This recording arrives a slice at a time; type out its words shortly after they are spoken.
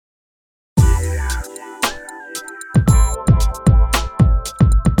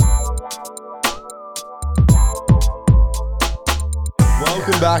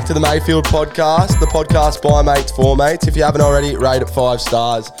back to the Mayfield podcast, the podcast by mates for mates. If you haven't already, rate it 5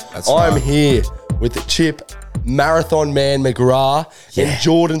 stars. I'm here with Chip, Marathon Man McGrath, and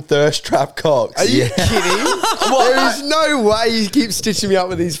Jordan Thirst Trap Cox. Are you kidding? There is no way you keep stitching me up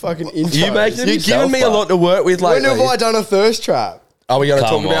with these fucking intros. You're giving me a lot to work with lately. When have I done a thirst trap? Are we going to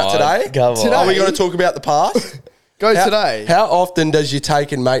talk about today? Today? Are we going to talk about the past? Today. How often does your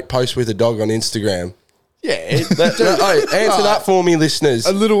taken mate post with a dog on Instagram? Yeah. Answer that for me, listeners.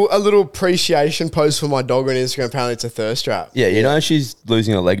 A little appreciation post for my dog on Instagram. Apparently, it's a thirst trap. Yeah, you know she's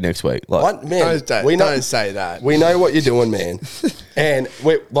losing her leg next week. Like, What? Man, Don't say that. We know what you're doing, man. And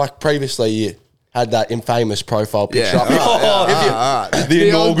previously, you had that infamous profile picture up.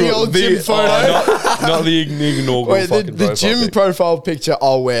 The old gym photo. not the inaugural Wait, fucking the profile gym pic. profile picture,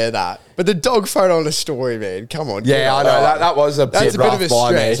 I'll wear that. But the dog photo on the story, man, come on. Yeah, I know. That was a bit a rough bit of a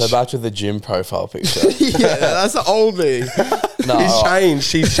by me. stretch. So back to the gym profile picture. Yeah, that's the old me.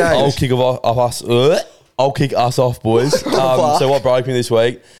 She's changed. I'll kick us off, boys. So what broke me this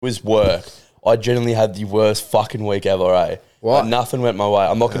week was work. I genuinely had the worst fucking week ever, eh? What? Like, nothing went my way.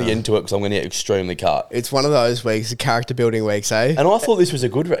 I'm not going to get into it because I'm going to get extremely cut. It's one of those weeks, the character building weeks, eh? And I thought this was a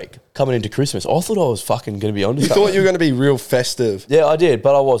good week coming into Christmas. I thought I was fucking going to be onto You something. thought you were going to be real festive. Yeah, I did,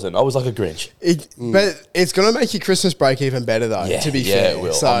 but I wasn't. I was like a Grinch. But it's going to make your Christmas break even better, though, to be fair. it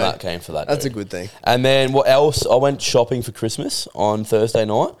will. So I'm that keen for that. That's dude. a good thing. And then what else? I went shopping for Christmas on Thursday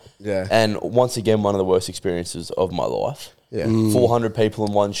night. Yeah. And once again, one of the worst experiences of my life. Yeah. 400 people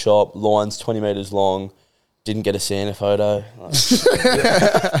in one shop, lines 20 metres long. Didn't get a Santa photo.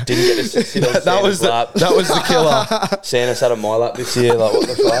 Didn't get to sit on Santa's lap. That was the killer. Santa sat on my lap this year. Like, what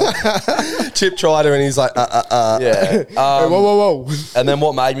the fuck? Chip tried her and he's like, Yeah. Whoa. And then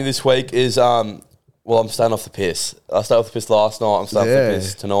what made me this week is, I'm staying off the piss. I stayed off the piss last night. I'm staying off the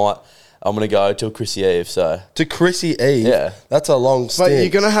piss tonight. I'm going to go till Chrissy Eve, so. To Chrissy Eve? Yeah. That's a long stint. But you're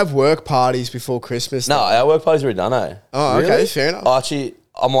going to have work parties before Christmas. No, our work party's already done, eh? Oh, Really? okay, fair enough. Actually,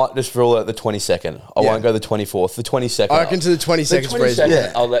 I might just rule out the 22nd. I won't go the 24th. The 22nd. I reckon to the 22nd. 22nd,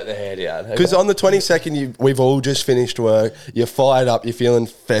 Yeah. I'll let the hair down. Because on the 22nd, we've all just finished work. You're fired up. You're feeling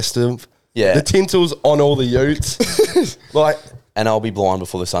festive. Yeah. The tinsel's on all the utes. And I'll be blind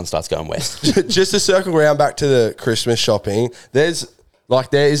before the sun starts going west. Just to circle around back to the Christmas shopping, there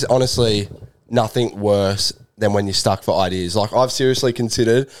is honestly nothing worse than when you're stuck for ideas. Like, I've seriously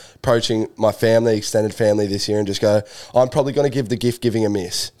considered approaching my family, extended family this year and just go, I'm probably going to give the gift giving a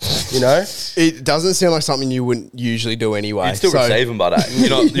miss, you know? It doesn't sound like something you wouldn't usually do anyway. You'd still receive them, but you're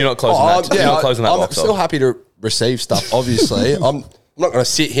not closing that. You're not closing that I'm box still off. happy to receive stuff, obviously. I'm not going to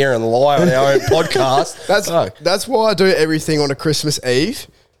sit here and lie on our own podcast. That's why I do everything on a Christmas Eve.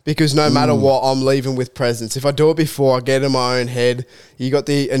 Because no matter what, I'm leaving with presents. If I do it before, I get in my own head. You got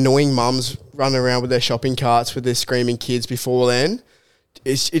the annoying mums running around with their shopping carts with their screaming kids before then.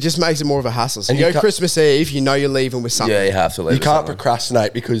 It just makes it more of a hassle. So And you you go Christmas Eve, you know you're leaving with something. Yeah, you have to leave. You can't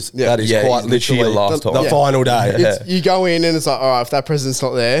procrastinate because that is Yeah, quite it's literally literally your last the time. final day. You go in and it's like, all right, if that present's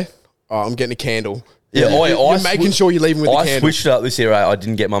not there, all right, I'm getting a candle. Yeah, You're making sure you're leaving with a I candle. switched it up this year, I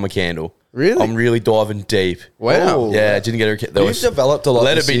didn't get mum a candle. Really? I'm really diving deep. Wow. Yeah, I didn't get her a candle. You've developed a lot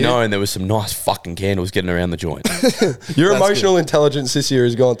Let this it be year. known there was some nice fucking candles getting around the joint. Your emotional intelligence this year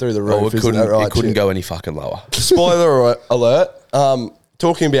has gone through the roof, isn't that right? It couldn't Chip? go any fucking lower. Spoiler alert.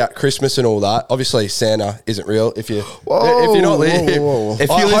 Talking about Christmas and all that, obviously Santa isn't real. If you're not whoa. If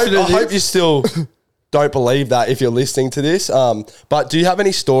you I listen to hope this- you still don't believe that if you're listening to this. But do you have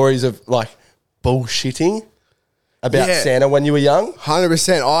any stories of like bullshitting about Santa when you were young?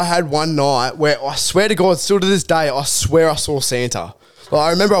 100%. I had one night where I swear to God, still to this day, I swear I saw Santa. Like, I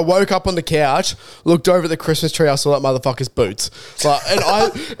remember I woke up on the couch, looked over at the Christmas tree, I saw that motherfucker's boots. Like, and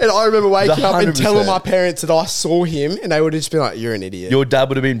I remember waking up and 100%. telling my parents that I saw him, and they would have just been like, "You're an idiot." Your dad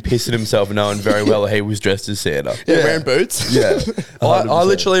would have been pissing himself knowing very well he was dressed as Santa. Wearing boots. Yeah. I 100%.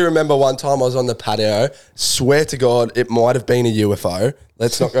 literally remember one time I was on the patio, swear to God, it might have been a UFO.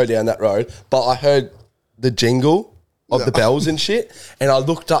 Let's not go down that road. But I heard the jingle of the bells and shit, and I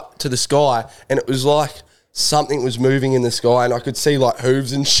looked up to the sky, and it was like something was moving in the sky, and I could see like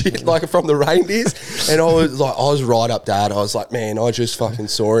hooves and shit like from the reindeers, and I was right up Dad. I was like, man, I just fucking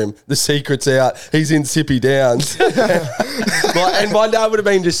saw him. The secret's out. He's in Sippy Downs. And my dad would have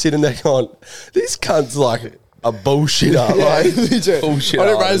been just sitting there going, this cunt's like a bullshitter. Like, Bullshit I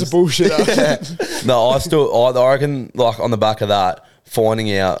didn't raise a artist. bullshitter. No, I reckon, like, on the back of that,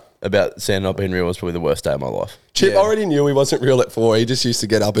 finding out about Santa not being real was probably the worst day of my life. Chip already knew he wasn't real at 4. He just used to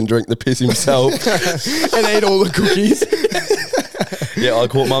get up and drink the piss himself. And ate all the cookies. Yeah, I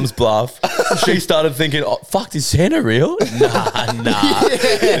caught mum's bluff. She started thinking, oh, fuck, is Santa real? Nah.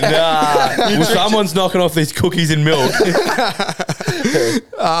 Well, someone's knocking off these cookies and milk.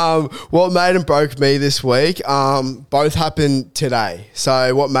 What made and broke me this week, both happened today.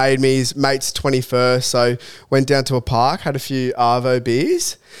 So what made me is mate's 21st. So went down to a park, had a few Arvo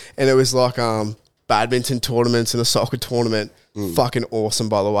beers, and it was like badminton tournaments and a soccer tournament. Fucking awesome,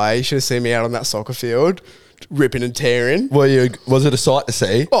 by the way. You should have seen me out on that soccer field, ripping and tearing. Was it a sight to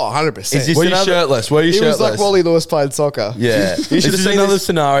see? Oh, 100%. Is this Were you another- shirtless? It was like Wally Lewis played soccer. Yeah. You This should have is seen another this-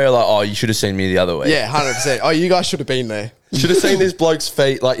 scenario like, oh, you should have seen me the other week. Yeah, 100%. Oh, you guys should have been there. Should have seen this bloke's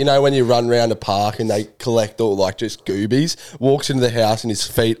feet, like, you know, when you run around a park and they collect all, like, just goobies, walks into the house and his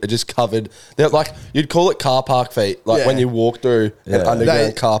feet are just covered. They're like, you'd call it car park feet, like Yeah. when you walk through an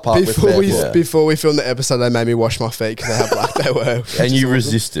underground car park with before barefoot. before we filmed the episode, they made me wash my feet because of how black they were. And you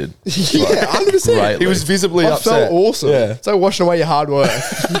resisted. Yeah, 100%. Great. He was visibly I upset. felt awesome. Yeah. So washing away your hard work.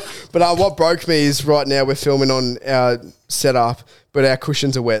 But what broke me is right now we're filming on our setup, but our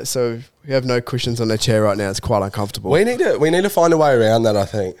cushions are wet, so we have no cushions on the chair right now. It's quite uncomfortable. We need to find a way around that, I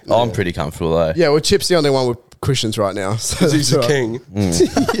think. I'm pretty comfortable though. Yeah, well, Chip's the only one with cushions right now. So Because he's the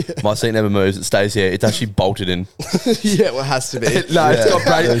that's king. My seat never moves. It stays here. It's actually bolted in. right. Yeah, well, it has to be.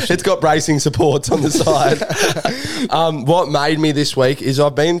 It's got bracing supports on the side. What made me this week is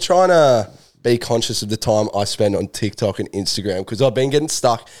I've been trying to be conscious of the time I spend on TikTok and Instagram because I've been getting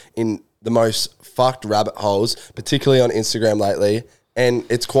stuck in the most fucked rabbit holes, particularly on Instagram lately. And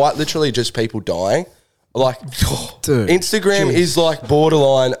it's quite literally just people dying. Like, Dude, Instagram is like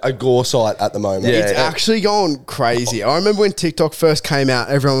borderline a gore site at the moment. Yeah. It's actually going crazy. I remember when TikTok first came out,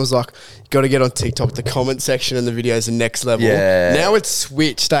 everyone was like, you got to get on TikTok. The comment section and the videos are next level. Yeah. Now it's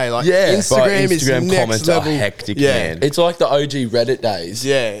switched, eh? Like, Yeah. Instagram is Instagram next comments level. are hectic, yeah. man. It's like the OG Reddit days.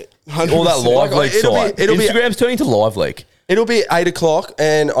 Yeah. 100%. All that live leak it'll be- site. it'll be- Instagram's turning to live leak. It'll be 8 o'clock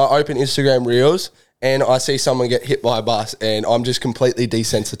and I open Instagram Reels and I see someone get hit by a bus and I'm just completely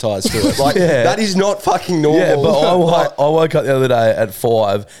desensitized to it. Like, Yeah. that is not fucking normal. Yeah, but Like, I woke up the other day at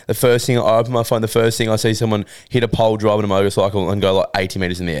 5. The first thing I open my phone, the first thing I see someone hit a pole driving a motorcycle and go like 80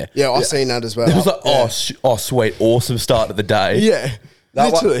 meters in the air. Yeah, I've seen that as well. It was like, oh, sweet, awesome start of the day. yeah.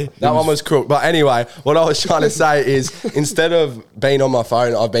 that Literally. that one was crook. But anyway, what I was trying to say is instead of being on my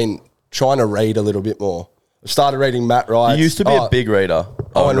phone, I've been trying to read a little bit more. I started reading Matt Wright's. You used to be a big reader.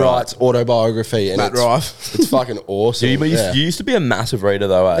 Owen right. Wright's autobiography. And Matt it's, Wright. It's fucking awesome. You yeah. used to be a massive reader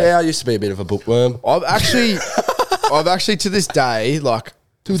though, eh? Yeah, I used to be a bit of a bookworm. I've actually to this day, like,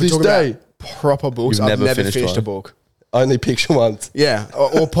 To if we're this talking day? about proper books, You've I've never never finished finished a one? book. Only picture ones. Yeah,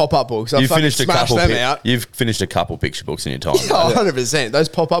 or pop-up books. I've You've fucking finished a smashed couple. them out. You've finished a couple picture books in your time. Oh, 100%. Those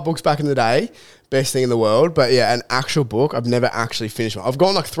pop-up books back in the day, best thing in the world. But yeah, an actual book, I've never actually finished one. I've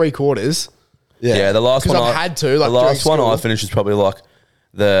gone like 3/4. Yeah, the last 'Cause one I've had to, like, the last during one I school. finished was probably like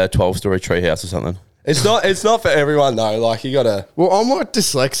the 12-story treehouse or something. It's not for everyone though. Like, you gotta. Well, I'm like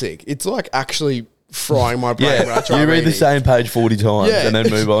dyslexic. It's like actually frying my brain when I Yeah, try you read the reading. same page 40 times Yeah. and then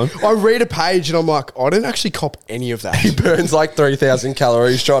move on. I read a page and I'm like, I didn't actually cop any of that. He burns like 3,000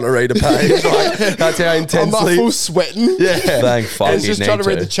 calories trying to read a page. Like, that's how I'm like intensely. full sweating. Yeah. Thank fuck And it's you just trying to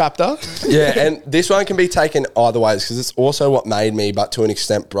read need the chapter. Yeah, and this one can be taken either ways because it's also what made me, but to an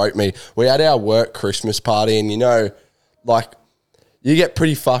extent broke me. We had our work Christmas party, and you know, like, you get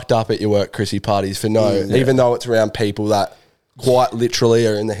pretty fucked up at your work Chrissy parties for even though it's around people that quite literally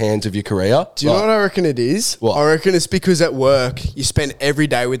are in the hands of your career. Do you know what I reckon it is? What? I reckon it's because at work you spend every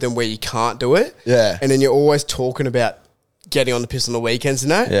day with them where you can't do it. Yeah. And then you're always talking about getting on the piss on the weekends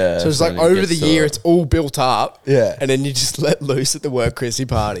and that. Yeah, So it's like so then it over the gets year, to- it's all built up. Yeah. And then you just let loose at the work Chrissy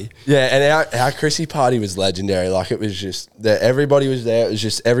party. Yeah, and our Chrissy party was legendary. Like, it was just that everybody was there. It was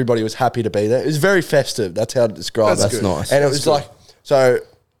just everybody was happy to be there. It was very festive. That's how to describe That's it. good. nice. And it That's was good. like, so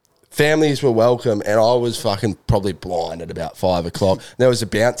families were welcome, and I was fucking probably blind at about 5 o'clock. There was a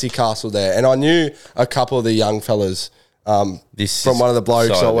bouncy castle there, and I knew a couple of the young fellas This from is one of the blokes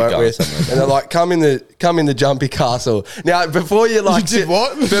I solidly work going with, somewhere. and they're like, "Come in the jumpy castle." Now, before you like, You did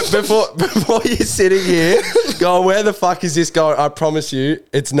what? before you're sitting here going, "Where the fuck is this going?" I promise you,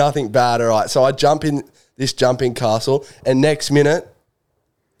 it's nothing bad. All right, so I jump in this jumping castle, and next minute,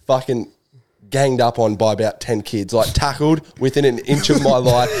 fucking ganged up on by about 10 kids, like tackled within an inch of my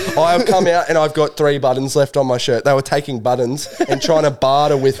life. I have come out and I've got 3 buttons left on my shirt. They were taking buttons and trying to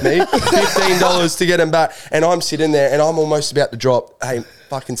barter with me, $15 to get them back. And I'm sitting there and I'm almost about to drop, "Hey,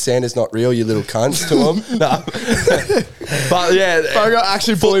 fucking Santa's not real, you little cunts to him. No. But yeah. I got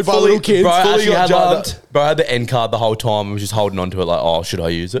actually bullied by little kids. Bro, Fully actually got had like jumped. bro, I had the end card the whole time and was just holding on to it like, oh, should I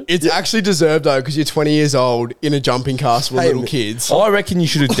use it? It's actually deserved though, because you're 20 years old in a jumping castle with Hey, little kids. I reckon you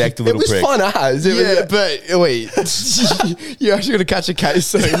should have decked the It little was prick. fun as. It Yeah, was, but wait, you're actually gonna catch a case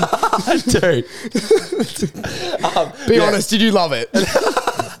soon. dude. Be honest, did you love it?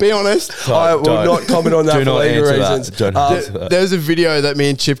 Be honest. I will Don't. not comment on that Do for not legal answer that. reasons. Don't answer that. There's a video that me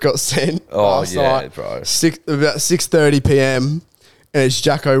and Chip got sent last yeah, night, bro. about 6:30 p.m. And it's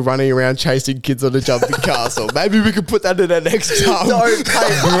Jacko running around chasing kids on a jumping castle. Maybe we could put that in our next time. Don't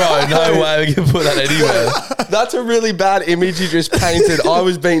paint. Bro, no way we can put that anywhere. That's a really bad image you just painted. I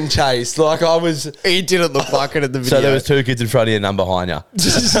was being chased. Like I was. He didn't look like it in the video. So there was 2 kids in front of you and none behind you.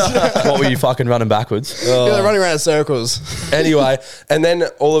 What were you fucking running backwards? Yeah, they're running around in circles. Anyway, and then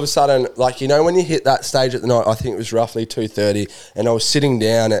all of a sudden, like, you know, when you hit that stage at the night, I think it was roughly 2:30, and I was sitting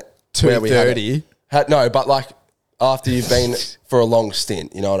down at where we had it. 2:30? No, but like after you've been for a long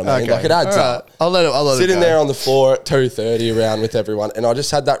stint, you know what I mean? Okay. Like it adds All up. right. I'll let it Sitting go. there on the floor at 2:30 around with everyone, and I just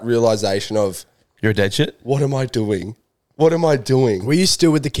had that realization You're a dead shit? what am I doing? What am I doing? Were you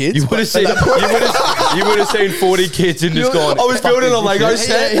still with the kids? You would have seen, you would have seen 40 kids and just gone. I was building a Lego Yeah,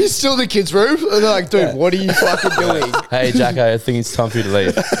 set. he's still in the kids' room. And they're like, dude, what are you fucking doing? Hey, Jacko, I think it's time for you to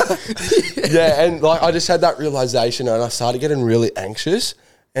leave. Yeah, and like I just had that realization, and I started getting really anxious,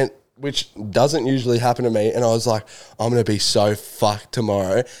 and which doesn't usually happen to me. And I was like, I'm gonna be so fucked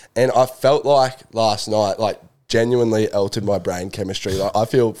tomorrow. And I felt like last night, like genuinely altered my brain chemistry. Like I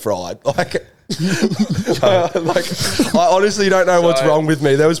feel fried. Like I honestly don't know what's wrong with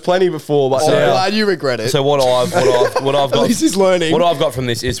me. There was plenty before, but I'm now- glad you regret it. So what I've got, At least he's learning. What I've got from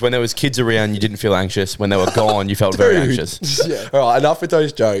this is when there was kids around, you didn't feel anxious. When they were gone, you felt very anxious. Yeah. All right, enough with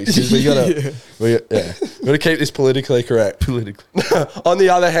those jokes. 'Cause we gotta keep this politically correct. Politically. On the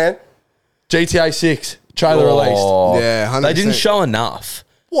other hand, GTA 6 trailer released. Oh, Yeah, 100%. they didn't show enough.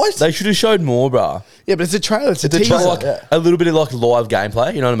 What? They should have showed more, bruh. Yeah, but it's a trailer. It's a It's a teaser. trailer. Like Yeah. a little bit of like live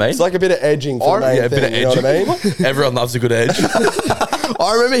gameplay. You know what I mean? It's like a bit of edging for the main yeah, a bit thing, of you know what I mean? Everyone loves a good edge.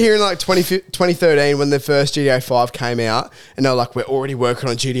 I remember hearing like 2013 when the first GTA 5 came out, and they were like, we're already working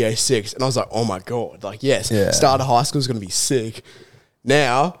on GTA 6. And I was like, oh my God. Like, yes, Yeah. start of high school is going to be sick.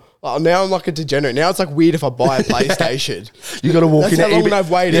 Now I'm like a degenerate. Now it's like weird if I buy a PlayStation. You got to walk That's into how long EB. I've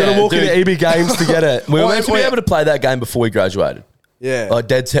waited. You got to Yeah, walk dude. into EB Games to get it. We were Wait, meant to be wait. able to play that game before we graduated. Yeah. Like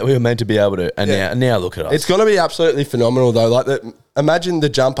dead set, we were meant to be able to, and Yeah. now look at us. It's going to be absolutely phenomenal, though. Like, imagine the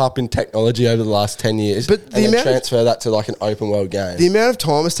jump up in technology over the last 10 years, But and the then amount of- transfer that to like an open world game. The amount of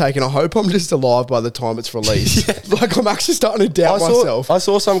time it's taken, I hope I'm just alive by the time it's released. Like, I'm actually starting to doubt myself. I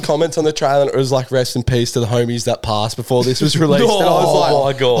saw some comments on the trailer, and it was like, "Rest in peace to the homies that passed before this was released." And I was like, Oh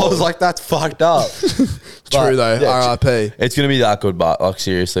my God. I was like, "That's fucked up." True, though. yeah, RIP. It's gonna be that good, but like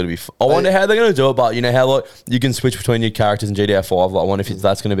seriously, it'll be. I wonder how they're gonna do it. But you know how like you can switch between your characters in GTA 5. Like, I wonder if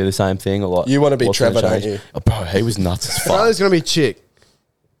that's gonna be the same thing or like. You wanna be what's gonna Trevor, don't change. you? Oh, bro, he was nuts as I know fuck. there's going to be a chick.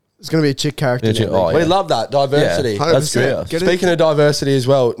 There's going to be a chick character. Yeah, in chick- it. oh, We yeah. love that diversity. Yeah. That's 100%. great. Get it? Speaking of diversity as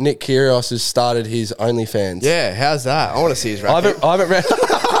well, Nick Kyrgios has started his OnlyFans. Yeah, how's that? I want to see his I racket. haven't read.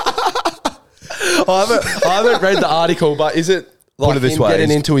 I haven't read the article, but is it like Put it this him way, getting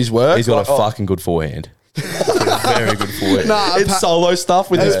he's- into his work? He's got Like, a fucking good forehand. Very good forehand. Nah, it's solo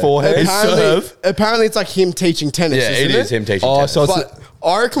stuff with his forehand. Apparently, it's like him teaching tennis. Yeah, isn't it is him teaching. Oh, tennis. so it's But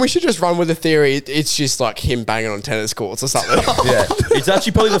I reckon we should just run with the theory. It's just like him banging on tennis courts or something. Yeah, it's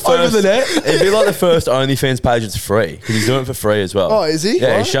actually probably the first. Over the net? It'd be like the first OnlyFans page that's free because he's doing it for free as well. Oh, is he? Yeah,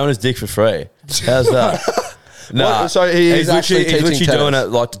 What? he's showing his dick for free. How's that? Nah, What? So he is he's actually literally teaching doing tennis?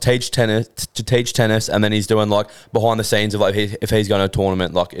 it like to teach tennis, and then he's doing like behind the scenes of like if he's going to a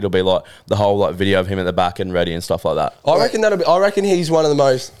tournament, like it'll be like the whole like video of him at the back and ready and stuff like that. I reckon he's one of the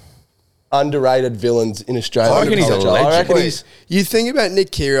most underrated villains in Australia. I reckon he's a culture. legend. I reckon Wait, he's. you think about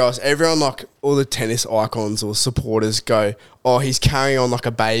Nick Kyrgios, everyone like all the tennis icons or supporters go, oh, he's carrying on like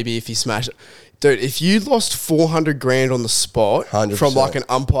a baby if he smashed it. Dude, if you lost 400 grand on the spot 100%. from like an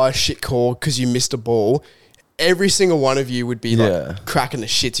umpire shit call because you missed a ball, every single one of you would be like Yeah. cracking the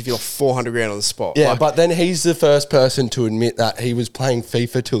shits if you lost 400 grand on the spot. Yeah, Like, but then he's the first person to admit that he was playing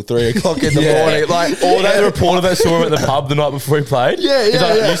FIFA till 3 o'clock in the Yeah. morning. Like, Or that reporter that saw him at the pub the night before he played. Yeah, He's yeah,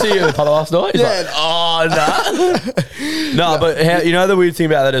 like, yeah. You see him at the pub last night? He's Yeah. like, oh, nah. No, but how, you know the weird thing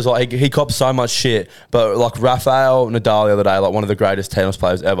about that is like he copped so much shit, but like Rafael Nadal the other day, like one of the greatest tennis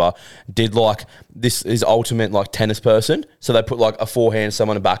players ever, did like this is ultimate like tennis person. So they put like a forehand,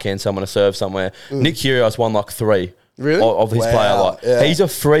 someone a backhand, someone a serve somewhere. Nick Kyrgios won like 3. Really? Of his Wow, player, like yeah. he's a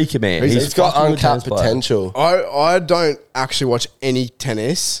freak, man. he's got fucking good uncapped tennis player. potential. I don't actually watch any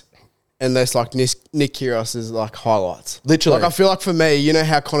tennis, unless like Nick Kyrgios's like highlights. Literally. Like I feel like for me, you know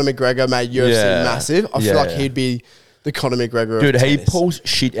how Conor McGregor made UFC Yeah. massive? I feel Yeah, like yeah. he'd be the Conor McGregor Dude, of he tennis. pulls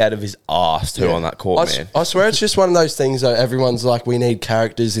shit out of his ass too on that court, man. I swear it's just one of those things that everyone's like, we need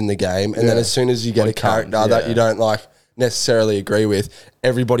characters in the game. And then Yeah. as soon as you get a character that you don't like necessarily agree with,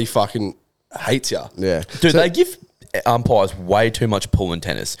 everybody fucking hates you. Yeah. Dude, they give umpires way too much pull in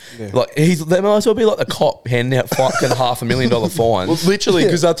tennis. Like they might as well be like the cop handing out fucking $500,000 fines. Well, literally,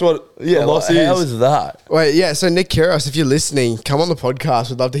 because that's what yeah, a loss like, is. how is that? Wait, yeah, so Nick Kyrgios, if you're listening, come on the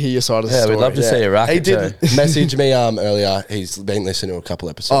podcast. We'd love to hear your side of the Yeah, story. we'd love to see a racket He did too. message me earlier. He's been listening to a couple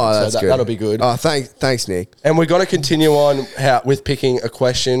episodes. Oh, that's so good. That'll be good. Oh, thanks, Nick. And we're going to continue on with picking a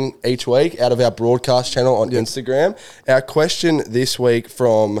question each week out of our broadcast channel on Instagram. Our question this week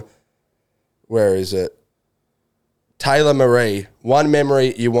from, where is it? Taylor Marie. One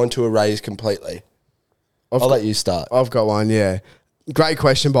memory you want to erase completely. I'll let you start. I've got one, yeah. Great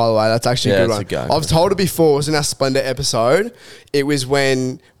question, by the way. That's actually Yeah, a good it's a one. go. I've told it before. It was in our Splendor episode. It was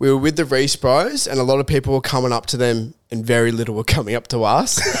when we were with the Reese Bros, and a lot of people were coming up to them, and very little were coming up to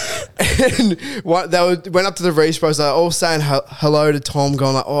us. And went up to the Reese Bros, like all saying hello to Tom,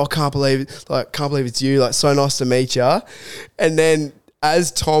 going like, "Oh, I can't believe it's you. Like, so nice to meet you." And then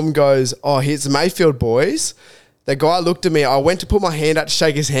as Tom goes, "Oh, here's the Mayfield boys." The guy looked at me. I went to put my hand out to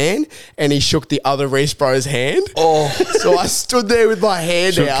shake his hand, and he shook the other Reese Bro's hand. Oh. So I stood there with my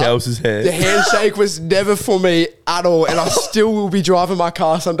hand Shook out. Kelsey's hand. The handshake was never for me at all, and I still will be driving my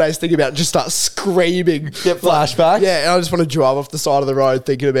car some days thinking about it, just start screaming. Get flashbacks? Yeah, and I just want to drive off the side of the road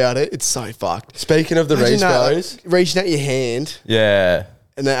thinking about it. It's so fucked. Speaking of the Imagine Reese that, like, Bros, reaching out your hand, Yeah.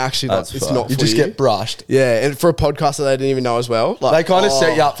 and then actually like, That's it's fucked. not you for just you. get brushed. Yeah, and for a podcast that they didn't even know as well. Like, They kind of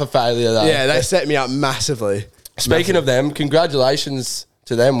set you up for failure, though. Yeah, they set me up massively. Speaking of them, congratulations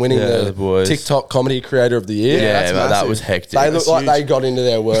to them winning Yeah, the the boys. TikTok Comedy Creator of the Year. Yeah, that's but that massive. was hectic. They look like they got into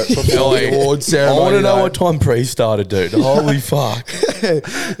their work before the awards I ceremony. want to know though. what time pre started, dude. Holy fuck.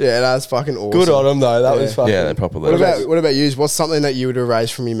 Yeah, that's fucking awesome. Good on them, though. That was fucking... Yeah, they properly. What about you? What's something that you would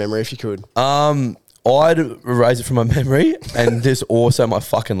erase from your memory if you could? I'd erase it from my memory and just also my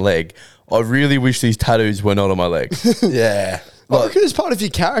fucking leg. I really wish these tattoos were not on my leg. Yeah. I reckon it's part of your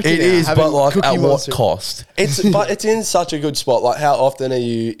character. It now, is, having but like Cookie at what Monster. cost? But it's in such a good spot. Like, how often are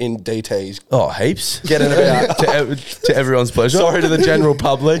you in DTs? Oh, heaps. Getting about... to everyone's pleasure. Sorry to the general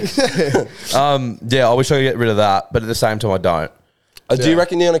public. Yeah, I wish I could get rid of that, but at the same time, I don't. Do you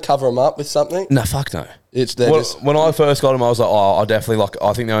reckon you're going to cover them up with something? No, fuck no. It's they're just... When I first got them, I was like, oh, I definitely like.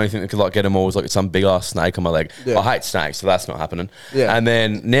 I think the only thing that could like get them all was like some big ass snake on my leg. Yeah. I hate snakes, so that's not happening. Yeah. And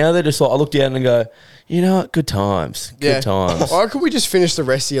then now they're just like, I look down and go, you know what? Good times. Good times. Or could we just finish the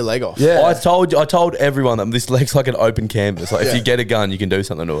rest of your leg off? Yeah. I told everyone that this leg's like an open canvas. Like if you get a gun, you can do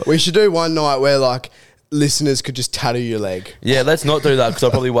something to it. We should do one night where like listeners could just tattoo your leg. Yeah, let's not do that because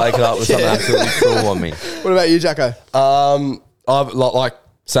I'll probably wake up with something absolutely cruel on me. What about you, Jacko? I've like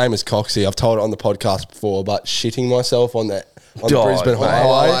same as Coxie. I've told it on the podcast before, but shitting myself on the Oh, Brisbane mate.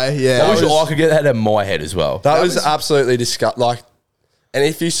 Highway. Yeah. I wish was- I could get that in my head as well. That was absolutely disgusting. Like, and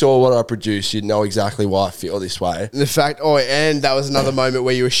if you saw what I produced, you'd know exactly why I feel this way. The fact, and that was another moment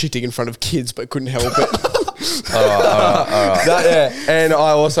where you were shitting in front of kids but couldn't help it. And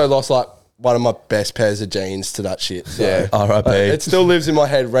I also lost like one of my best pairs of jeans to that shit. So Yeah. R.I.P. It still lives in my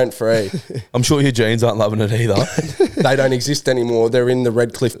head rent free. I'm sure your jeans aren't loving it either. They don't exist anymore. They're in the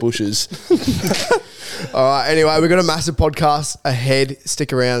Redcliffe bushes. All right, anyway, we've got a massive podcast ahead.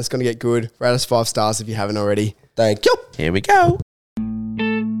 Stick around. It's going to get good. Rate us 5 stars if you haven't already. Thank you. Here we go.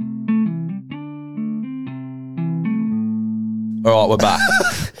 All right, we're back.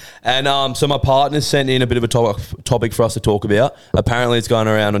 And so my partner sent in a bit of a topic for us to talk about. Apparently it's going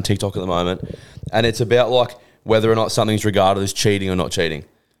around on TikTok at the moment. And it's about like whether or not something's regarded as cheating or not cheating.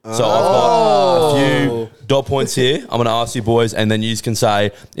 So I've got a few dot points here. I'm going to ask you boys and then you can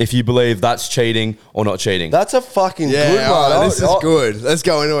say if you believe that's cheating or not cheating. That's a fucking Yeah, good one. all right, this is good. Let's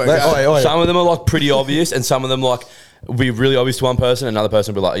go into it. Go. Some of them are like pretty obvious and some of them like will be really obvious to one person and another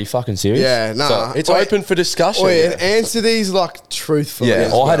person will be like, are you fucking serious? Yeah, nah. So, It's open for discussion. And answer these like truthfully. yeah,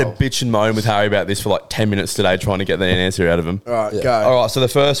 as I had a well. bitch and moan with Harry about this for like 10 minutes today trying to get the answer out of him. All right, Yeah. go. All right, so the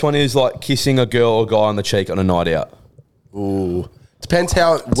first one is like kissing a girl or guy on the cheek on a night out. Ooh. Depends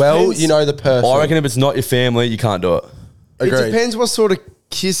how well you know the person. I reckon if it's not your family, you can't do it. It Agreed. depends what sort of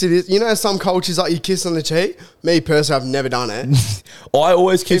kiss it is. You know, some cultures like you kiss on the cheek. Me personally, I've never done it. I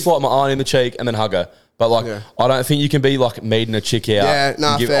always kiss like my aunt in the cheek and then hug her. But like, Yeah. I don't think you can be like meeting a chick out. Yeah,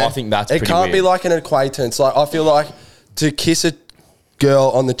 nah, and fair. I think that's It pretty can't be weird. like an acquaintance. Like, I feel like to kiss a girl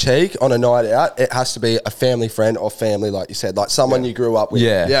on the cheek on a night out, it has to be a family friend or family, like you said, like someone you grew up with.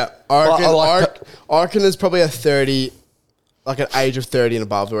 Yeah. Yeah, I reckon, I like I reckon there's probably a 30 like an age of 30 and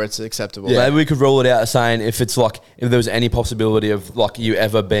above where it's acceptable. Maybe we could rule it out as saying if it's like if there was any possibility of like you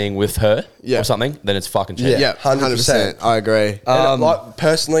ever being with her or something, then it's fucking cheating. Yeah, 100%. I agree. And like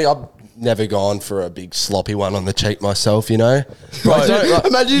personally, I've never gone for a big sloppy one on the cheek myself, you know. Bro,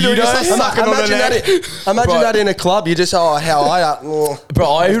 Imagine you just like sucking on the neck. Imagine that in a club. You just how I Bro,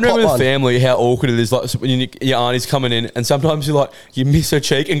 I remember pop the one. family how awkward it is. Like when your auntie's coming in, and sometimes you miss her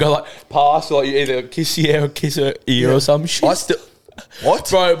cheek and go like past, like you either kiss the ear or kiss her ear or some shit. I still what?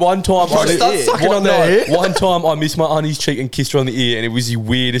 Bro, one time start sucking on their ear? One time I missed my auntie's cheek and kissed her on the ear, and it was the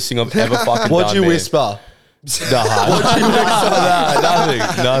weirdest thing I've ever fucking done. What'd you man. whisper? Nothing.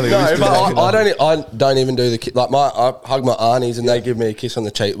 Nothing. No, but I don't even do the like I hug my aunties and they give me a kiss on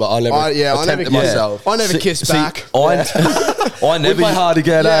the cheek, but I never attempt it myself. I never kiss back. I never hard to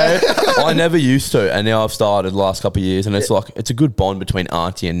get, I never used to, and now I've started the last couple of years, and it's like it's a good bond between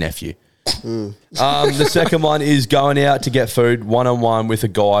auntie and nephew. The second one is going out to get food one-on-one with a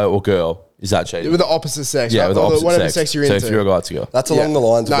guy or girl. Is that cheating? With the opposite sex. Yeah, right? with the opposite whatever sex. you're so into. if you're a guy, it's a girl. That's along the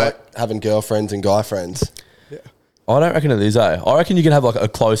lines of No. like having girlfriends and guy friends. I don't reckon it is, eh? I reckon you can have like a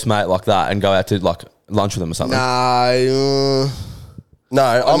close mate like that and go out to like lunch with them or something. No,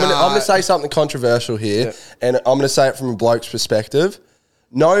 I'm gonna say something controversial here, and I'm gonna say it from a bloke's perspective.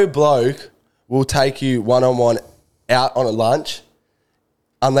 No bloke will take you one-on-one out on a lunch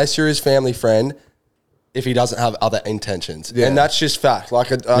unless you're his family friend if he doesn't have other intentions. And that's just fact.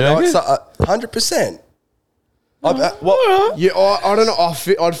 Like, I know it's 100%. I don't know.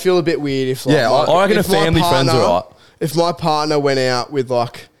 I'd feel a bit weird if like, I reckon if a family my friend's partner- alright. If my partner went out with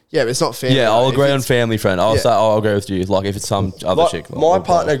like, but it's not family. Yeah, I'll right? agree If on it's- family friend. I'll agree with you. Like if it's some other like, chick. Like, my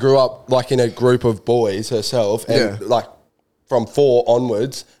partner grew up like in a group of boys herself, and like from 4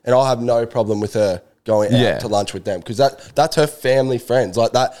 onwards, and I'll have no problem with her going out to lunch with them because that's her family friends.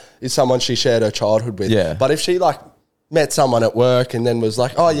 Like that is someone she shared her childhood with. Yeah. But if she like met someone at work and then was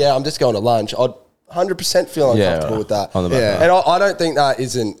like, oh yeah, I'm just going to lunch, I'd 100% feel uncomfortable with that. On the back of that. And I don't think that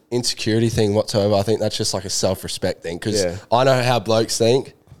is an insecurity thing whatsoever. I think that's just like a self-respect thing because I know how blokes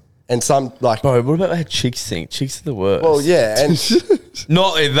think. And some like, Bro, what about how chicks think? Chicks are the worst. well, yeah, and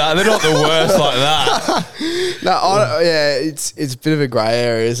Not like that. They're not the worst like that. No, it's a bit of a grey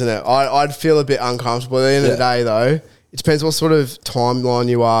area, isn't it? I'd feel a bit uncomfortable. At the end of the day, though, it depends what sort of timeline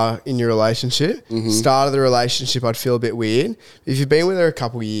you are in your relationship. Start of the relationship, I'd feel a bit weird. If you've been with her a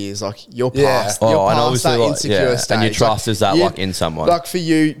couple of years, like you're past, Oh, you're and past obviously, that like, insecure stage. and your trust is that, like, in someone. Like for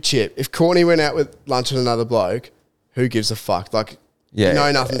you, Chip, if Courtney went out with lunch with another bloke, who gives a fuck? Like, you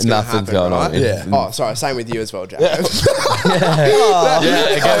know nothing's going to happen, going right? on. Yeah. Oh, sorry, same with you as well, Jack.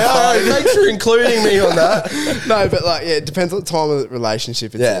 thanks for including me on that. No, but like, it depends on the time of the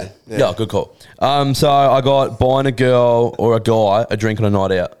relationship it's in. Yeah, good call. So I got buying a girl or a guy a drink on a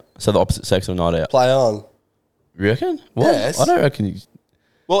night out. So the opposite sex on a night out. Play on. You reckon? What? Yes. I don't reckon.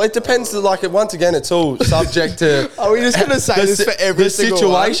 Well, it depends. Like once again, it's all subject to. Are we just going to say this for every the single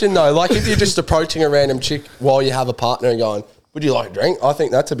situation though? Like if you're just approaching a random chick while you have a partner and going, "Would you like a drink?" I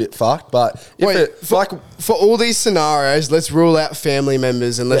think that's a bit fucked. But if Wait, it, for all these scenarios, let's rule out family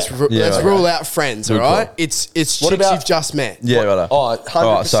members and let's rule out friends. Good all right, call. it's What chicks about- you've just met. Yeah, right. oh,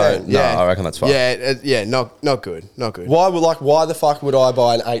 100%. So no, I reckon that's fine. Yeah, not good. Why the fuck would I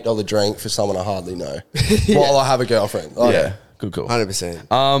buy an $8 drink for someone I hardly know while I have a girlfriend? Like, Yeah, good call.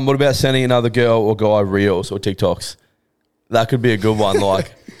 100%. What about sending another girl or guy reels or TikToks? That could be a good one.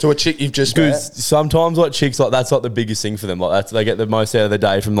 Like. to a chick you've just met. Because sometimes like chicks like that's like the biggest thing for them. Like they get the most out of the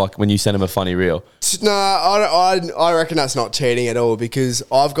day from like when you send them a funny reel. No, I reckon that's not cheating at all because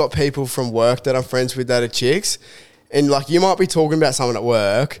I've got people from work that I'm friends with that are chicks, and like you might be talking about someone at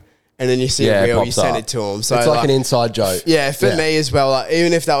work, and then you see Yeah, a it reel, you pops send up. it to them. So It's like an inside joke. Yeah, for me as well. Like,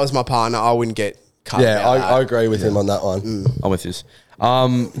 even if that was my partner, I wouldn't get cut. Yeah, about that. I agree with him on that one. I'm with this.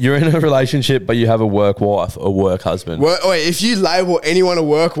 You're in a relationship, but you have a work wife or work husband. Wait, if you label anyone a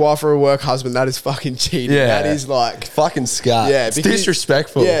work wife or a work husband, that is fucking cheating. Yeah. That is like, Fucking scat. yeah, It's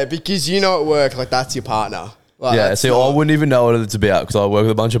disrespectful. Yeah, because you know at work, like that's your partner. Like, Yeah, that's see, not- I wouldn't even know what it's about because I work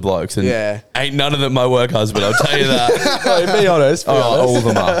with a bunch of blokes and ain't none of them my work husband. I'll tell you that. Be honest. Be honest. All of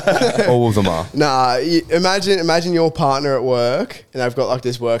them are. All of them are. Nah, imagine your partner at work and they've got like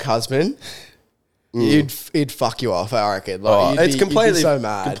this work husband. He'd fuck you off, I reckon. Like, It's you'd be so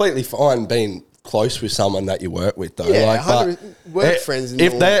mad. completely fine being close with someone that you work with, though. Yeah, like, but 100 work friends.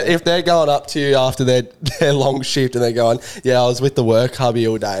 If they're going up to you after their long shift and they're going, yeah, I was with the work hubby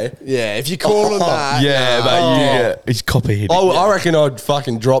all day. Yeah, if you call them that. Yeah, nah. but you get he's copied. I reckon I'd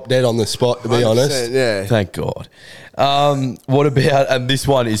fucking drop dead on the spot, to be 100%, honest. Yeah. Thank God. What about, and this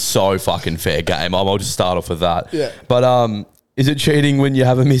one is so fucking fair game. I'll just start off with that. Yeah. But is it cheating when you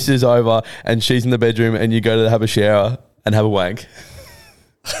have a missus over and she's in the bedroom and you go to have a shower and have a wank.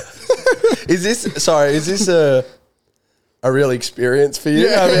 Is this a real experience for you?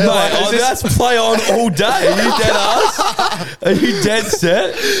 Yeah. I mean, Mate, like, that's play on all day. Are you dead ass? Are you dead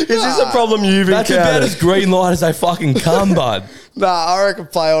set? is this a problem you've That's about encountered? as green light as they fucking come, bud. Nah, I reckon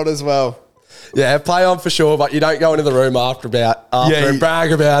play on as well. Yeah, play on for sure, but you don't go into the room after and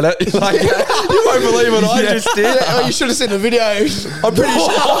brag about it. Like, you won't believe what I just did. Oh, you should have seen the video. I'm pretty sure.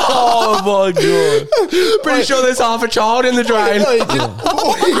 Oh my god. Pretty sure there's half a child in the drain. What the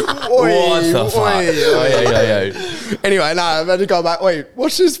fuck? Oh, yeah. Anyway, no, I'm about to go back. Wait,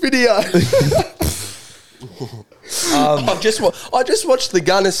 watch this video. I just watched the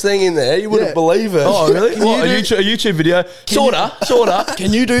Gunners thing in there. You wouldn't Yeah. believe it. Oh, really? Can you What, a do- YouTube video? Sorta.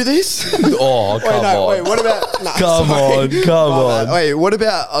 Can you do this? Oh, come on. Wait, what about... Nah, Come sorry. on, come My on. bad. Wait, what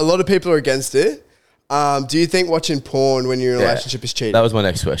about... A lot of people are against it. Do you think watching porn when you're in a Yeah. relationship is cheating? That was my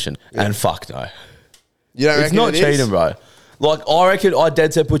next question. And fuck no. You don't It's reckon not it is? cheating, bro. Like, I reckon I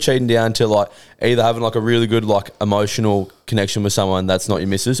dead set put cheating down to, like, either having, like, a really good, like, emotional connection with someone that's not your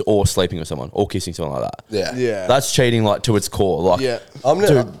missus, or sleeping with someone, or kissing someone like that. Yeah. Yeah. That's cheating, like, to its core. Like, Yeah. I'm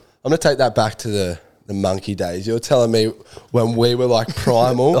gonna take that back to the monkey days. You're telling me when we were like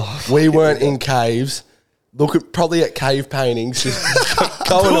primal, we weren't in caves. Probably at cave paintings, just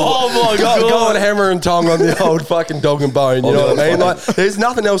going Oh my God. going hammer and tong on the old fucking dog and bone. You know what I mean? Like, there's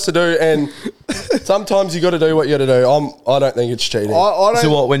nothing else to do, and sometimes you got to do what you got to do. I don't think it's cheating. I don't... So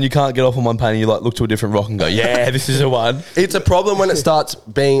what, when you can't get off on one painting, you, like, look to a different rock and go, yeah, this is the one. It's a problem when it starts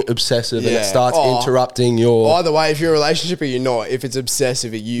being obsessive and Yeah. it starts Oh. interrupting your. Either way, if you're in a relationship or you're not, if it's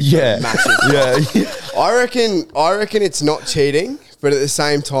obsessive, you Yeah. massive. Yeah. I reckon it's not cheating, but at the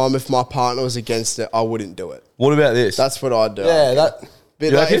same time, if my partner was against it, I wouldn't do it. What about this? That's what I'd do. Yeah, that.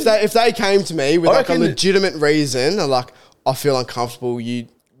 But You like, reckon? if they came to me with I like a reckon- legitimate reason, and like I feel uncomfortable you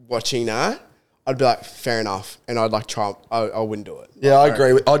watching that, I'd be like, fair enough, and I'd like try. I wouldn't do it. Yeah, I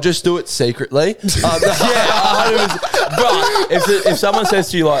agree. I'll just do it secretly. Yeah, 100%. Bro, if someone says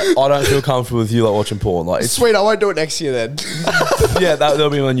to you, like, I don't feel comfortable with you, like, watching porn, like, it's, Sweet, I won't do it next year then. yeah, that'll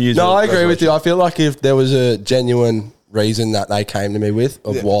be when you use No, it. I agree with you. I feel like if there was a genuine reason that they came to me with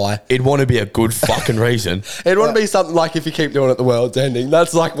of why, It'd want to be a good fucking reason. it'd want to be something like if you keep doing it, the world's ending.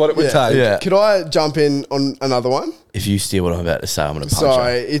 That's like what it would take. Yeah. Could I jump in on another one? If you steal what I'm about to say, I'm going to punch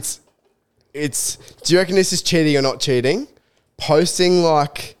Sorry, you. it's. Do you reckon this is cheating or not cheating? Posting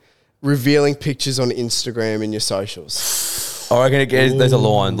like revealing pictures on Instagram in your socials. I reckon there's a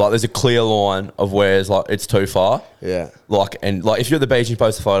line, like, there's a clear line of where it's, like, it's too far. Yeah. Like, and, like, if you're at the beach and you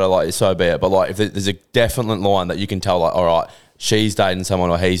post a photo, like, so be it. But, like, if there's a definite line that you can tell, like, all right, she's dating someone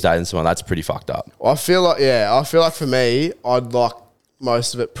or he's dating someone, that's pretty fucked up. I feel like for me, I'd like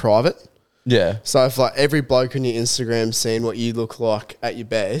most of it private. Yeah. So if like every bloke on your Instagram seeing what you look like at your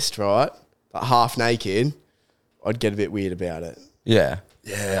best, right, like half naked, I'd get a bit weird about it. Yeah.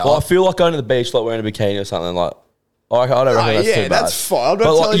 Yeah, Well, I feel like going to the beach, like, wearing a bikini or something, like, I don't reckon that's yeah, too bad. that's fine. I'm not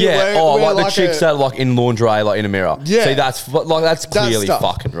But, like, telling you wear like the like chicks a- that are, like, in lingerie, like, in a mirror. Yeah. See, that's That clearly stuff.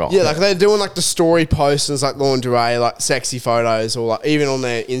 fucking wrong. Yeah, like they're doing like the story posters, like lingerie, like sexy photos, or like even on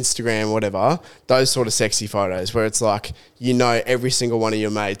their Instagram, whatever. Those sort of sexy photos where it's like you know every single one of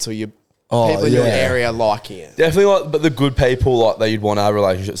your mates or your people in your yeah. area liking it. Definitely, like, but the good people, like, that you'd want to have a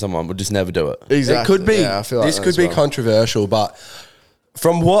relationship with someone would just never do it. It could be. Yeah, I feel like this that could as be well. controversial, but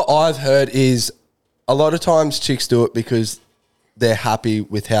from what I've heard is a lot of times chicks do it because they're happy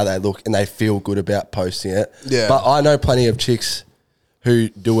with how they look and they feel good about posting it. Yeah. But I know plenty of chicks who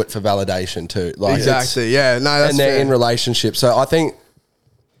do it for validation too. Like Exactly. Yeah. No, that's and they're fair. in relationships. So I think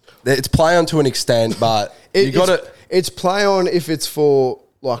that it's play on to an extent, but you got to. It's play on if it's for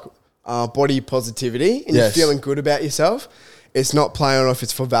like body positivity and Yes. you're feeling good about yourself. It's not play on if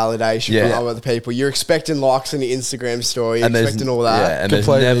it's for validation Yeah. from other people. You're expecting likes on the Instagram story. You're there's- expecting all that. Yeah, and there's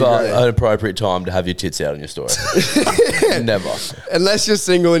Completely never agree. an appropriate time to have your tits out on your story. Never. Unless you're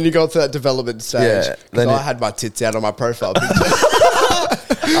single and you go through that development stage. Yeah, 'Cause then I it- had my tits out on my profile picture.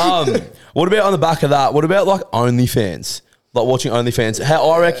 What about on the back of that? What about, like, OnlyFans? Like, watching OnlyFans? How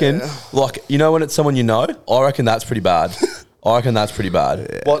I reckon, like, you know when it's someone you know? I reckon that's pretty bad. I reckon that's pretty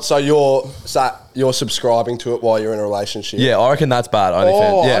bad. What? So you're subscribing to it while you're in a relationship? Yeah, I reckon that's bad.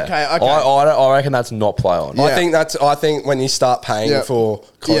 OnlyFans. Oh, yeah. okay. I reckon that's not play on. Yeah. I think when you start paying Yeah. for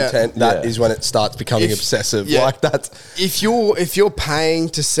content, that Yeah. is when it starts becoming If- obsessive. yeah. Like that's if you're paying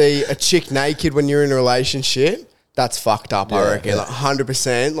to see a chick naked when you're in a relationship, that's fucked up, I Yeah, reckon. yeah. Like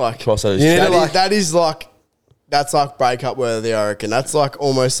 100%. Like Cross those You need to, channels. like- that is like that's like breakup worthy, I reckon. That's like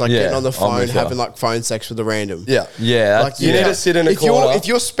almost like Yeah, getting on the I'm phone, with ya. having like phone sex with a random. yeah. Yeah, Like that's, You need yeah. to sit in a if corner. If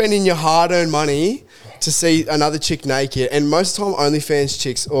you're spending your hard-earned money to see another chick naked, and most of the time OnlyFans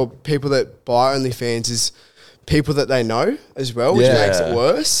chicks or people that buy OnlyFans is people that they know as well, which Yeah. makes it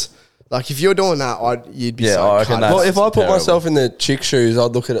worse. Like if you're doing that, you'd be Yeah, so I reckon cut. that's- Well, if I put terrible. myself in the chick shoes,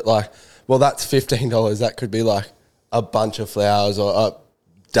 I'd look at it like, well, that's $15. That could be like a bunch of flowers or a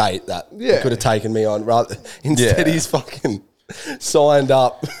date that Yeah. could have taken me on. Rather, instead, Yeah. he's fucking signed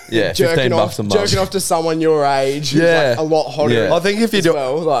up. Yeah, jerking $15 off, a month. jerking off to someone your age, who's Yeah. like a lot hotter. Yeah. I think if you as do,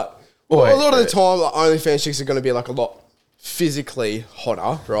 well, like a lot of the time, like OnlyFans chicks are going to be like a lot physically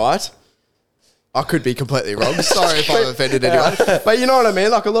hotter, right? I could be completely wrong. Sorry if I've offended anyone, but you know what I mean.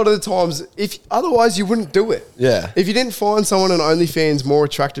 Like a lot of the times, if otherwise you wouldn't do it. Yeah. If you didn't find someone on OnlyFans more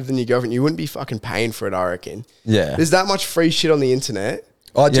attractive than your girlfriend, you wouldn't be fucking paying for it. I reckon. Yeah. There's that much free shit on the internet.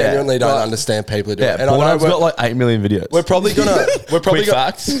 I genuinely don't Right. understand people who do Yeah, it. And I know Pornhub's got like 8 million videos. we're probably gonna Quick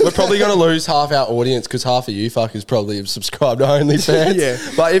facts. we're probably gonna lose half our audience because half of you fuckers probably have subscribed to OnlyFans. Yeah.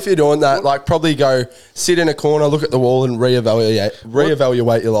 But if you're doing that, like probably go sit in a corner, look at the wall, and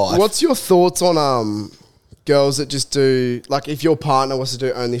reevaluate your life. What's your thoughts on girls that just do, like, if your partner wants to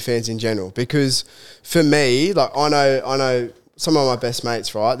do OnlyFans in general? Because for me, like, I know some of my best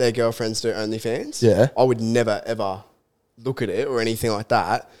mates, right? Their girlfriends do OnlyFans. Yeah. I would never ever look at it or anything like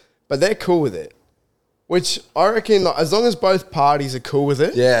that, but they're cool with it. Which I reckon, like, as long as both parties are cool with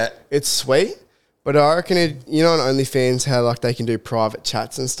it, Yeah. it's sweet. But I reckon you know, on OnlyFans, how like they can do private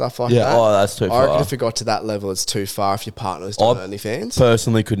chats and stuff like Yeah. that. Oh, that's too I reckon far. if it got to that level, it's too far. If your partner's doing I OnlyFans,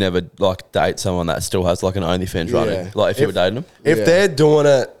 personally could never like date someone that still has like an OnlyFans running. Yeah. Like if you were dating them. If Yeah. they're doing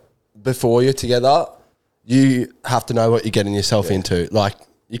it before you're together, you have to know what you're getting yourself into. Like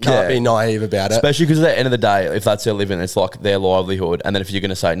you can't Yeah. be naive about it. Especially because at the end of the day, if that's their living, it's like their livelihood. And then if you're going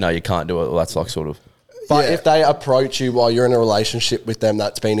to say, no, you can't do it, well, that's like sort of. But Yeah. if they approach you while you're in a relationship with them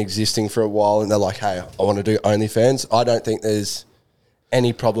that's been existing for a while and they're like, hey, I want to do OnlyFans, I don't think there's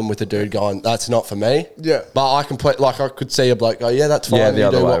any problem with the dude going, that's not for me. Yeah. But I could see a bloke go, yeah, that's fine. Yeah, the you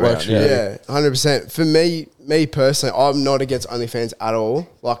other do way what works around, for you. Yeah, 100%. For me personally, I'm not against OnlyFans at all.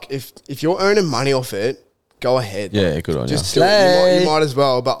 Like, if you're earning money off it, go ahead. Yeah, good on you. Just do it. Slay. You might as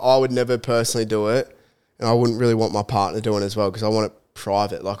well, but I would never personally do it. And I wouldn't really want my partner doing it as well because I want it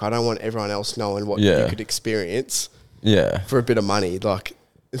private. Like, I don't want everyone else knowing what Yeah. you could experience Yeah. for a bit of money. Like,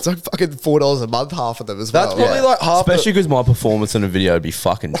 it's like fucking $4 a month, half of them as That's well. probably like half the, Especially because my performance in a video would be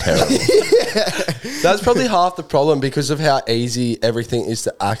fucking terrible. that's probably half the problem because of how easy everything is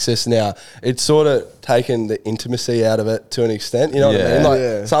to access now. It's sort of taken the intimacy out of it to an extent. You know what I Yeah. mean? Like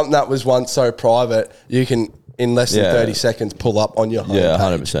Yeah. something that was once so private, you can in less than Yeah. 30 seconds pull up on your homepage. Yeah,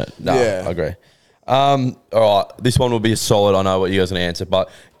 100%. No, Yeah. I agree. All right, this one will be a solid. I know what you guys are going to answer, but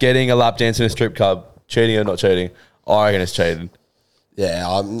getting a lap dance in a strip club, cheating or not cheating? I reckon it's cheating. Yeah,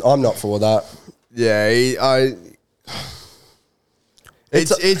 I'm not for that. Yeah,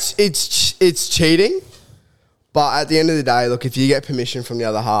 it's cheating. But at the end of the day, look, if you get permission from the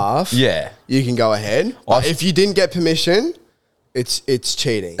other half, Yeah. you can go ahead. But if you didn't get permission, it's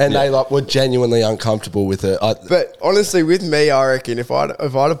cheating. And they like were genuinely uncomfortable with it. But honestly, with me, I reckon if I had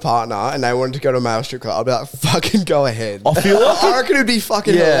a partner and they wanted to go to a male strip club, I'd be like, fucking go ahead. I feel like I reckon it'd be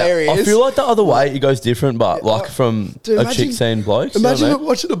fucking Yeah, hilarious. I feel like the other way it goes different, but like from Dude, a imagine- chick seeing blokes. you know Imagine what I mean?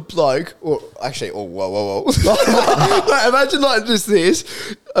 watching a bloke, or actually, whoa. Like, imagine like just this,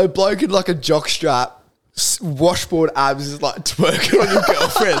 a bloke in like a jock strap, washboard abs is like twerking on your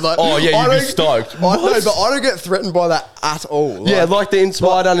girlfriend. Like, Oh, yeah, I you'd be don't- stoked. I know, but I don't get threatened by that at all. yeah, like the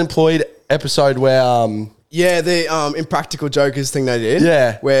Inspired Unemployed episode where yeah, the Impractical Jokers thing they did.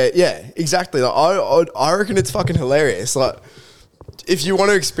 Yeah. where exactly. Like, I reckon it's fucking hilarious. Like, if you want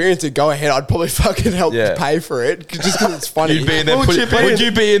to experience it, go ahead. I'd probably fucking help Yeah. pay for it just because it's funny. You'd be in there. Would you be Would in-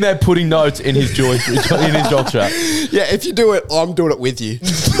 you be in there putting notes in his joy in his jock strap? Yeah, if you do it, I'm doing it with you.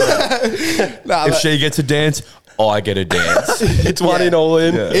 Nah, If but she gets a dance, I get a dance. it's one in all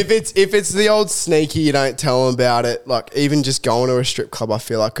in. Yeah. if it's the old sneaky, you don't tell them about it. Like, even just going to a strip club, I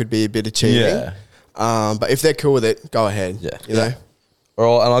feel like could be a bit of cheating. Yeah. But if they're cool with it, go ahead. Yeah. You know?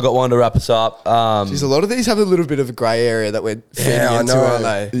 All right, and I got one to wrap us up. There's a lot of these have a little bit of a grey area that we're feeding I into, know. aren't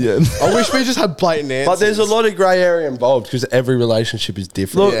they? Yeah. I wish we just had blatant answers. But there's a lot of grey area involved because every relationship is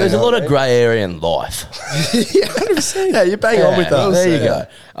different. Look, Yeah. there's a lot of grey area in life. Yeah, 100%. Yeah, you bang on with that. There you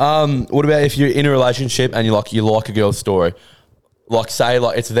go. What about if you're in a relationship and you like a girl's story? Like, say,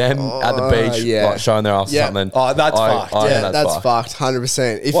 like it's them at the beach, yeah. like showing their ass or Yeah. something. Oh, that's fucked. I reckon Yeah, that's fucked,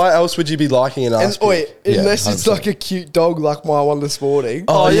 100%. If, Why else would you be liking an ass? and, wait, Yeah, unless it's 100%. like a cute dog like my one this morning.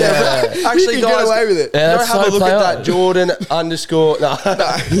 Oh yeah, yeah. actually, You can guys, get away with it. Yeah, go that's have so a look play at on. that Jordan underscore. No.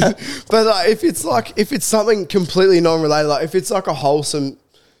 But like, if it's something completely non-related, like if it's like a wholesome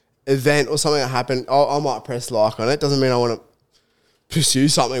event or something that happened, I might press like on it. Doesn't mean I want to pursue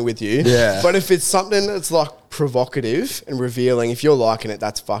something with you. Yeah. But if it's something that's like provocative and revealing, if you're liking it,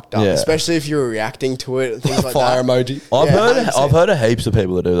 that's fucked up. Yeah. Especially if you're reacting to it and things like Fire that. emoji. I've heard of heaps of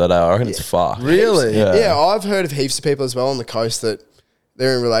people that do that. I reckon it's fucked. Really? Yeah. I've heard of heaps of people as well on the coast that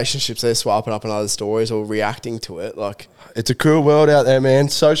they're in relationships, they're swiping up on other stories or reacting to it. Like, It's a cool world out there, man.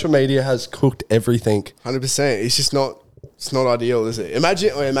 Social media has cooked everything. 100%. It's just not. It's not ideal, is it?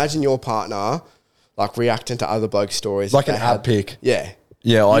 Imagine your partner like reacting to other blokes' stories, Like if an they ad had- pic. Yeah.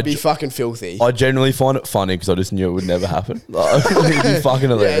 Yeah, You'd I'd be fucking filthy. I generally find it funny because I just knew it would never happen. Like, it'd be fucking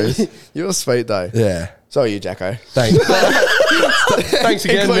hilarious. Yeah, you're sweet though. Yeah. So are you, Jacko. Thanks. Thanks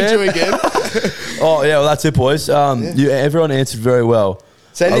again, Include man. you again. Oh yeah, well that's it, boys. Everyone answered very well.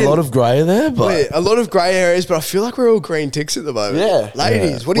 Send a in- lot of grey there, but Wait, a lot of grey areas, but I feel like we're all green ticks at the moment. Yeah.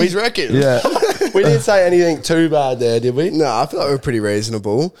 Ladies, what do you reckon? yeah. We didn't say anything too bad there, did we? No, I feel like we're pretty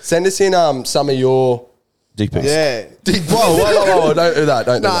reasonable. Send us in some of your. Dick pics. Yeah. Whoa, don't do that.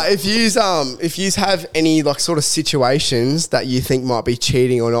 Don't do Nah, that. if you have any like sort of situations that you think might be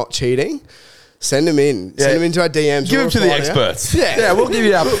cheating or not cheating, send them in. Yeah. Send them into our DMs. Give We'll them to the reply now. experts. Yeah, we'll give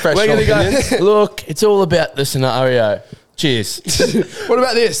you our professional We're gonna opinions. go. Look, it's all about the scenario. Cheers. What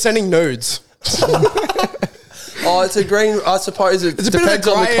about this? Sending nudes. Oh, it's a green. I suppose it It's a bit of a depends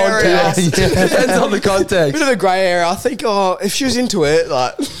on the grey area. context. Depends on the Bit context. of a grey area. I think. Oh, if she was into it,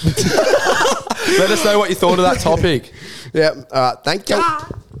 like, Let us know what you thought of that topic. yeah. All right. Thank you.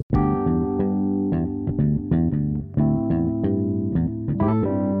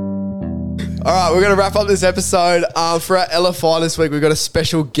 All right, we're going to wrap up this episode. For our LFI this week, we've got a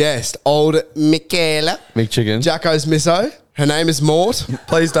special guest, old Michaela. McChicken. Jacko's misso. Her name is Mort.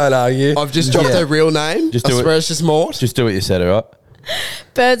 Please don't argue. I've just dropped Yeah. her real name. Just I do it. swear it's just Mort. Just do what you said, all right?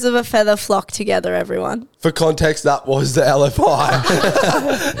 Birds of a feather flock together, everyone. For context, that was the LFI.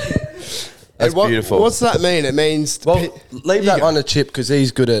 That's beautiful. What's that mean? It means... Well, leave that one to Chip because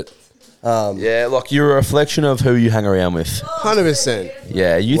he's good at. Yeah, like you're a reflection of who you hang around with. 100%.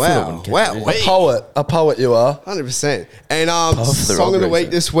 Yeah, you Wow. thought it would Wow. get Wait. A poet you are. 100%. And the song wrong of the week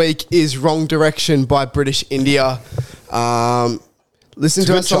reason. this week is Wrong Direction by British India. Listen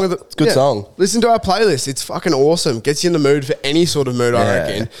to a our good song of the... it's a good song. Listen to our playlist. It's fucking awesome. Gets you in the mood for any sort of mood, I Yeah.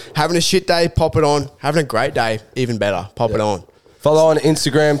 reckon. Having a shit day, pop it on. Having a great day, even better. Pop it on. Follow on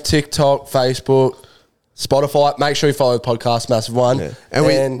Instagram, TikTok, Facebook, Spotify. Make sure you follow the podcast, massive one.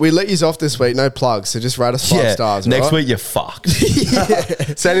 And we let you off this week. No plugs. So just rate us 5 stars. Next right? week you're fucked.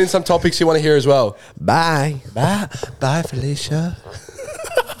 Send in some topics you want to hear as well. Bye. Bye, Felicia.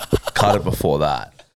 Cut it before that.